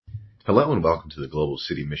Hello and welcome to the Global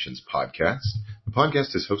City Missions Podcast. The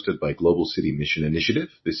podcast is hosted by Global City Mission Initiative.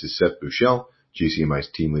 This is Seth Bushell, GCMI's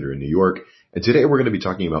team leader in New York, and today we're going to be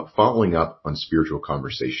talking about following up on spiritual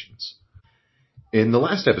conversations. In the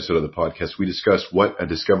last episode of the podcast, we discussed what a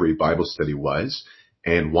Discovery Bible Study was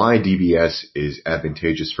and why DBS is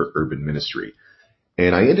advantageous for urban ministry.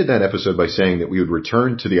 And I ended that episode by saying that we would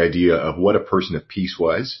return to the idea of what a person of peace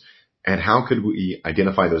was and how could we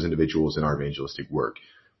identify those individuals in our evangelistic work.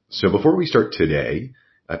 So before we start today,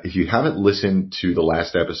 if you haven't listened to the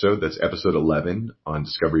last episode, that's episode 11 on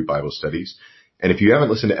Discovery Bible Studies, and if you haven't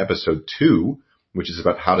listened to episode 2, which is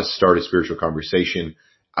about how to start a spiritual conversation,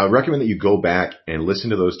 I would recommend that you go back and listen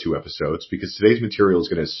to those 2 episodes because today's material is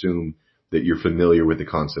going to assume that you're familiar with the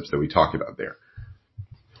concepts that we talked about there.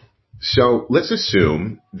 So let's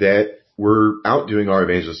assume that we're out doing our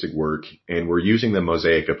evangelistic work and we're using the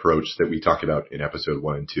mosaic approach that we talked about in episode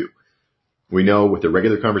 1 and 2. We know what the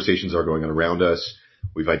regular conversations are going on around us.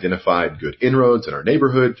 We've identified good inroads in our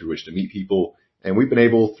neighborhood through which to meet people. And we've been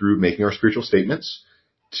able, through making our spiritual statements,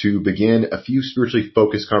 to begin a few spiritually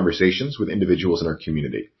focused conversations with individuals in our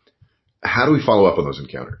community. How do we follow up on those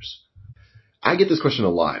encounters? I get this question a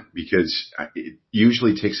lot because it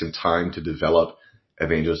usually takes some time to develop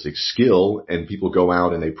evangelistic skill, and people go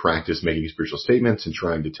out and they practice making spiritual statements and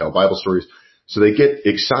trying to tell Bible stories. So they get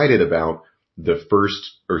excited about the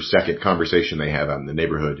first or second conversation they have out in the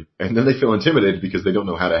neighborhood, and then they feel intimidated because they don't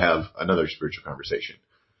know how to have another spiritual conversation.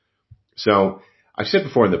 So I've said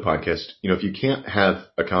before in the podcast, if you can't have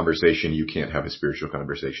a conversation, you can't have a spiritual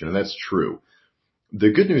conversation, and that's true.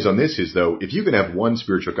 The good news on this is, though, if you can have one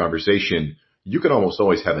spiritual conversation, you can almost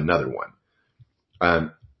always have another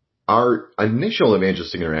one. Our initial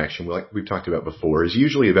evangelistic interaction, like we've talked about before, is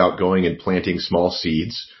usually about going and planting small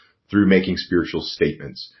seeds through making spiritual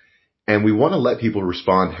statements. And we want to let people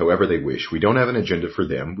respond however they wish. We don't have an agenda for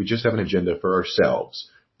them. We just have an agenda for ourselves,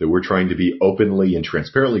 that we're trying to be openly and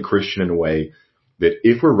transparently Christian in a way that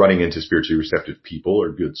if we're running into spiritually receptive people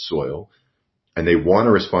or good soil, and they want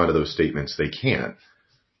to respond to those statements, they can.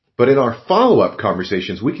 But in our follow-up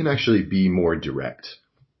conversations, we can actually be more direct.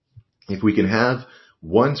 If we can have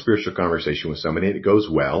one spiritual conversation with somebody and it goes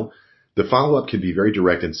well, the follow-up can be very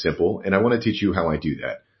direct and simple, and I want to teach you how I do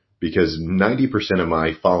that, because 90% of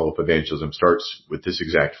my follow-up evangelism starts with this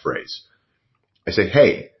exact phrase. I say,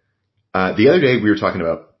 hey, the other day we were talking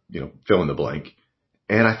about, fill in the blank,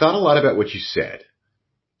 and I thought a lot about what you said.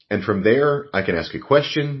 And from there, I can ask a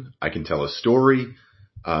question, I can tell a story,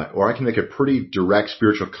 or I can make a pretty direct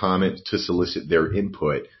spiritual comment to solicit their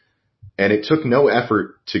input. And it took no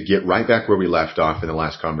effort to get right back where we left off in the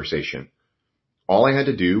last conversation. All I had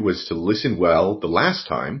to do was to listen well the last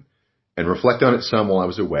time and reflect on it some while I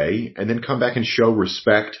was away, and then come back and show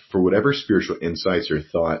respect for whatever spiritual insights or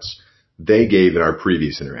thoughts they gave in our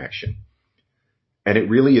previous interaction. And it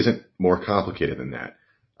really isn't more complicated than that.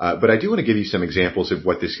 But I do want to give you some examples of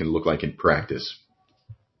what this can look like in practice.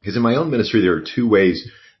 Because in my own ministry, there are 2 ways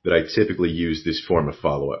that I typically use this form of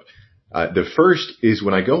follow-up. The first is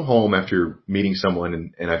when I go home after meeting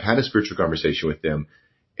someone and I've had a spiritual conversation with them,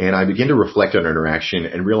 and I begin to reflect on our interaction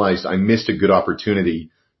and realize I missed a good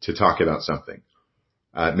opportunity to talk about something.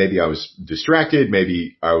 Maybe I was distracted.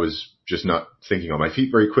 Maybe I was just not thinking on my feet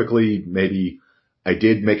very quickly. Maybe I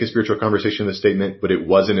did make a spiritual conversation with a statement, but it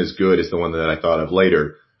wasn't as good as the one that I thought of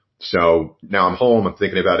later. So now I'm home, I'm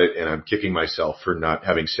thinking about it, and I'm kicking myself for not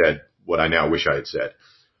having said what I now wish I had said.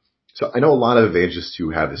 So I know a lot of evangelists who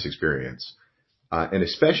have this experience, and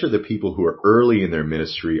especially the people who are early in their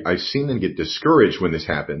ministry. I've seen them get discouraged when this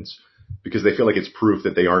happens because they feel like it's proof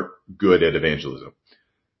that they aren't good at evangelism.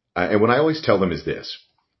 And what I always tell them is this: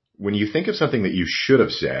 when you think of something that you should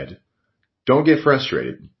have said, don't get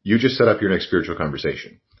frustrated. You just set up your next spiritual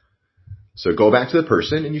conversation. So go back to the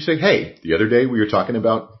person and you say, hey, the other day we were talking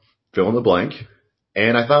about fill in the blank,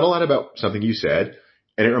 and I thought a lot about something you said,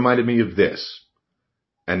 and it reminded me of this.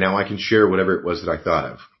 And now I can share whatever it was that I thought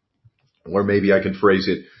of. Or maybe I can phrase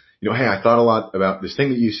it, hey, I thought a lot about this thing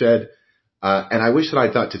that you said, and I wish that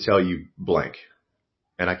I thought to tell you blank.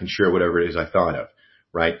 And I can share whatever it is I thought of,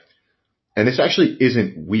 right? And this actually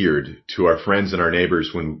isn't weird to our friends and our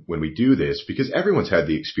neighbors when we do this, because everyone's had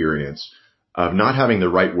the experience of not having the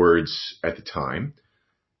right words at the time.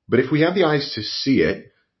 But if we have the eyes to see it,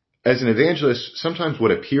 as an evangelist, sometimes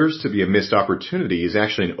what appears to be a missed opportunity is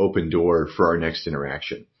actually an open door for our next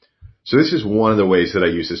interaction. So this is one of the ways that I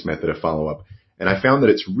use this method of follow-up. And I found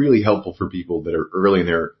that it's really helpful for people that are early in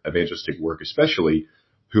their evangelistic work, especially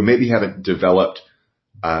who maybe haven't developed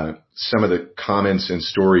some of the comments and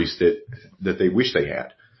stories that they wish they had.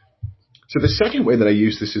 So the second way that I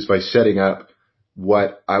use this is by setting up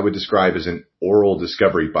what I would describe as an oral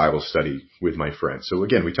discovery Bible study with my friends. So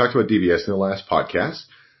again, we talked about DBS in the last podcast,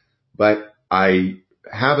 but I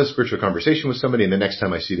have a spiritual conversation with somebody, and the next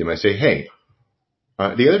time I see them, I say, hey,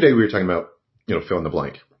 the other day we were talking about, fill in the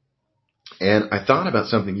blank. And I thought about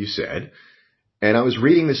something you said, and I was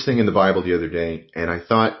reading this thing in the Bible the other day, and I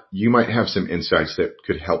thought you might have some insights that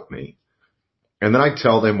could help me. And then I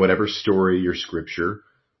tell them whatever story or scripture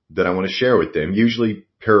that I want to share with them, usually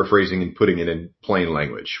paraphrasing and putting it in plain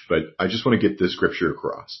language, but I just want to get the scripture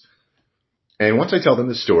across. And once I tell them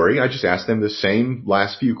the story, I just ask them the same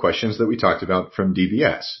last few questions that we talked about from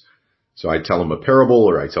DBS. So I tell them a parable,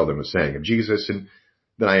 or I tell them a saying of Jesus, and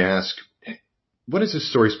then I ask, what is this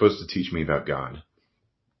story supposed to teach me about God?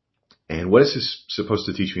 And what is this supposed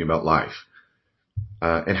to teach me about life?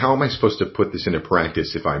 And how am I supposed to put this into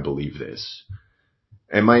practice if I believe this?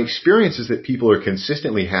 And my experience is that people are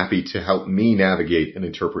consistently happy to help me navigate and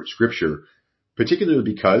interpret scripture, particularly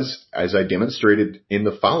because, as I demonstrated in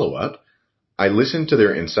the follow-up, I listen to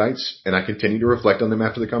their insights and I continue to reflect on them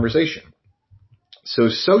after the conversation. So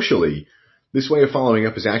socially, this way of following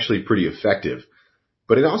up is actually pretty effective,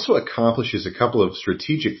 but it also accomplishes a couple of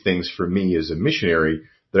strategic things for me as a missionary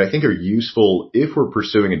that I think are useful if we're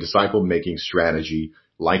pursuing a disciple-making strategy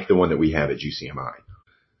like the one that we have at GCMI.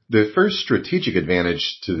 The first strategic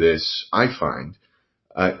advantage to this, I find,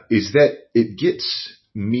 is that it gets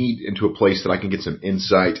me into a place that I can get some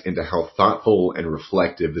insight into how thoughtful and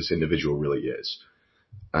reflective this individual really is.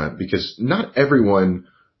 Because not everyone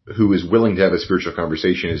who is willing to have a spiritual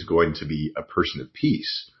conversation is going to be a person of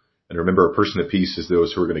peace. And remember, a person of peace is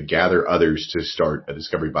those who are going to gather others to start a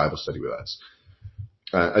Discovery Bible study with us.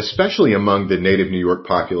 Especially among the native New York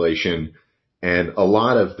population and a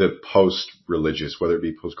lot of the post-religious, whether it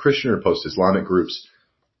be post-Christian or post-Islamic groups.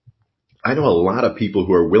 I know a lot of people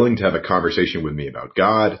who are willing to have a conversation with me about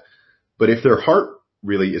God, but if their heart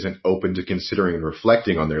really isn't open to considering and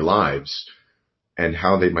reflecting on their lives and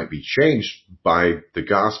how they might be changed by the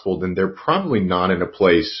gospel, then they're probably not in a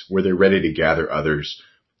place where they're ready to gather others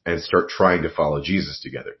and start trying to follow Jesus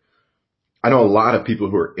together. I know a lot of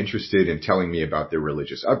people who are interested in telling me about their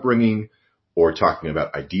religious upbringing or talking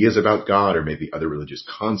about ideas about God or maybe other religious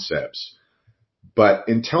concepts. But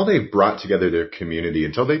until they've brought together their community,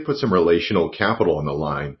 until they put some relational capital on the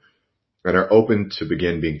line and are open to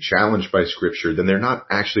begin being challenged by Scripture, then they're not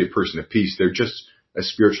actually a person of peace. They're just a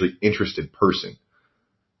spiritually interested person.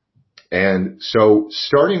 And so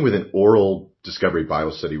starting with an oral discovery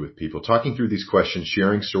Bible study with people, talking through these questions,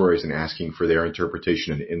 sharing stories, and asking for their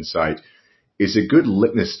interpretation and insight is a good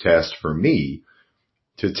litmus test for me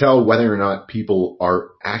to tell whether or not people are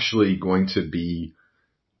actually going to be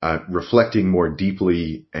reflecting more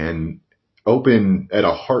deeply and open at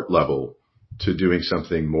a heart level to doing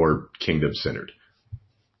something more kingdom-centered.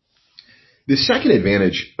 The second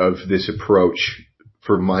advantage of this approach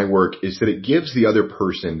for my work is that it gives the other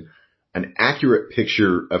person an accurate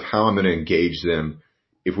picture of how I'm going to engage them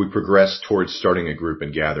if we progress towards starting a group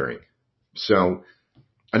and gathering. So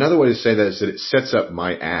another way to say that is that it sets up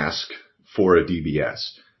my ask for a DBS.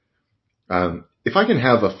 If I can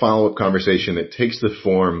have a follow-up conversation that takes the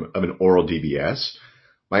form of an oral DBS,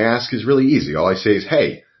 my ask is really easy. All I say is,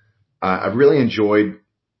 hey, I've really enjoyed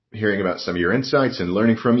hearing about some of your insights and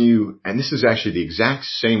learning from you, and this is actually the exact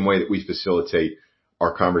same way that we facilitate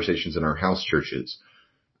our conversations in our house churches.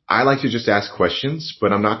 I like to just ask questions,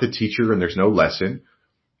 but I'm not the teacher and there's no lesson.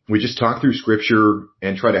 We just talk through Scripture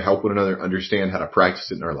and try to help one another understand how to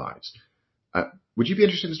practice it in our lives. Would you be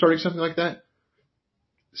interested in starting something like that?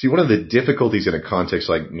 See, one of the difficulties in a context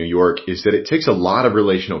like New York is that it takes a lot of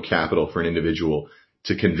relational capital for an individual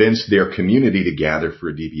to convince their community to gather for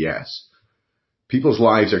a DBS. People's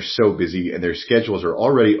lives are so busy and their schedules are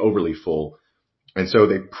already overly full, and so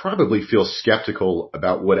they probably feel skeptical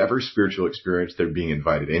about whatever spiritual experience they're being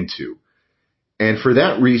invited into. And for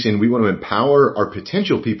that reason, we want to empower our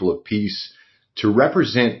potential people of peace to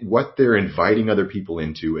represent what they're inviting other people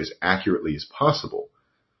into as accurately as possible.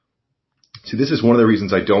 See, this is one of the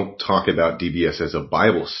reasons I don't talk about DBS as a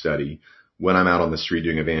Bible study when I'm out on the street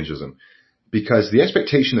doing evangelism, because the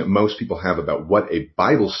expectation that most people have about what a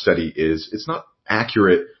Bible study is, it's not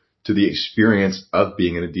accurate to the experience of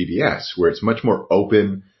being in a DBS, where it's much more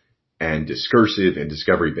open and discursive and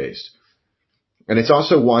discovery-based. And it's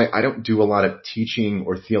also why I don't do a lot of teaching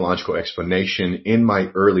or theological explanation in my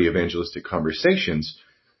early evangelistic conversations,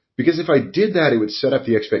 because if I did that, it would set up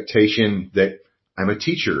the expectation that I'm a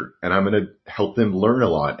teacher and I'm going to help them learn a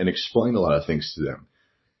lot and explain a lot of things to them.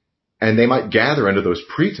 And they might gather under those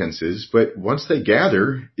pretenses, but once they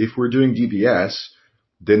gather, if we're doing DBS,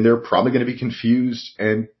 then they're probably going to be confused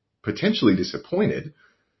and potentially disappointed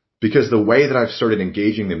because the way that I've started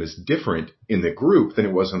engaging them is different in the group than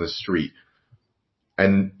it was on the street.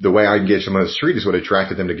 And the way I engaged them on the street is what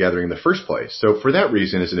attracted them to gathering in the first place. So for that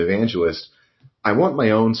reason, as an evangelist, I want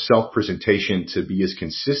my own self-presentation to be as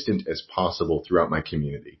consistent as possible throughout my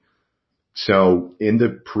community. So in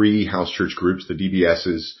the pre-house church groups, the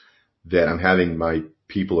DBSs that I'm having my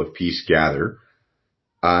people of peace gather,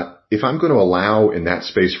 if I'm going to allow in that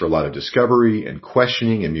space for a lot of discovery and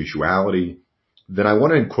questioning and mutuality, then I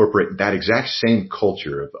want to incorporate that exact same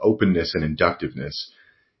culture of openness and inductiveness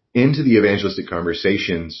into the evangelistic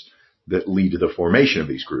conversations that lead to the formation of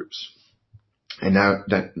these groups. And now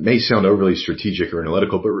that may sound overly strategic or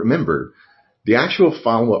analytical, but remember, the actual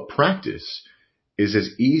follow-up practice is as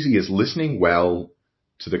easy as listening well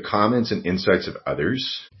to the comments and insights of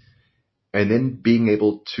others, and then being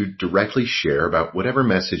able to directly share about whatever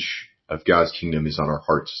message of God's kingdom is on our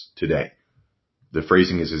hearts today. The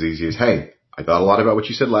phrasing is as easy as, hey, I thought a lot about what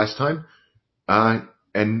you said last time,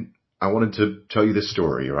 and I wanted to tell you this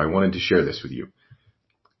story, or I wanted to share this with you.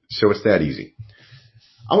 So it's that easy.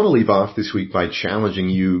 I want to leave off this week by challenging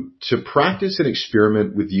you to practice and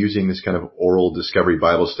experiment with using this kind of oral discovery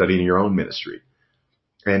Bible study in your own ministry,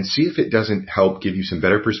 and see if it doesn't help give you some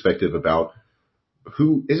better perspective about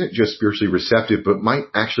who isn't just spiritually receptive, but might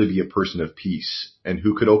actually be a person of peace, and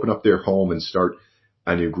who could open up their home and start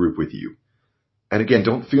a new group with you. And again,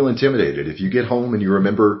 don't feel intimidated. If you get home and you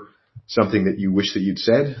remember something that you wish that you'd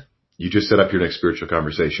said, you just set up your next spiritual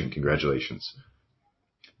conversation. Congratulations.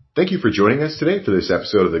 Thank you for joining us today for this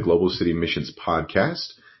episode of the Global City Missions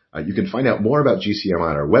Podcast. You can find out more about GCMI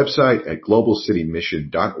on our website at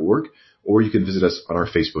globalcitymission.org, or you can visit us on our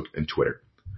Facebook and Twitter.